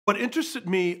What interested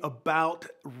me about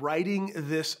writing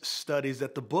this study is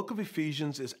that the book of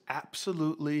Ephesians is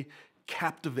absolutely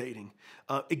captivating.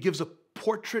 It gives a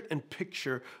portrait and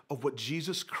picture of what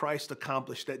Jesus Christ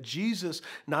accomplished. That Jesus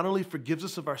not only forgives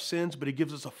us of our sins, but he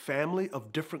gives us a family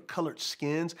of different colored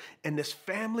skins. And this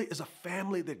family is a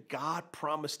family that God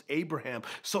promised Abraham.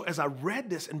 So as I read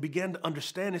this and began to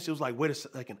understand this, it was like, wait a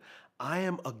second. I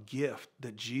am a gift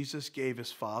that Jesus gave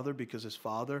his father because his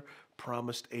father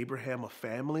promised Abraham a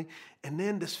family. And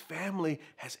then this family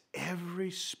has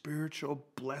every spiritual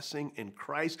blessing in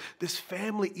Christ. This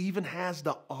family even has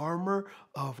the armor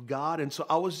of God. And so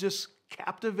I was just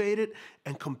captivated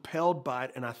and compelled by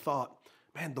it. And I thought,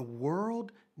 man, the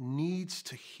world needs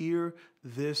to hear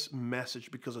this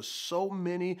message because of so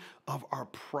many of our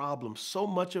problems, so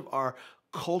much of our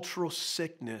cultural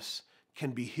sickness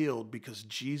can be healed because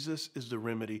Jesus is the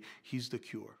remedy. He's the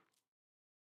cure.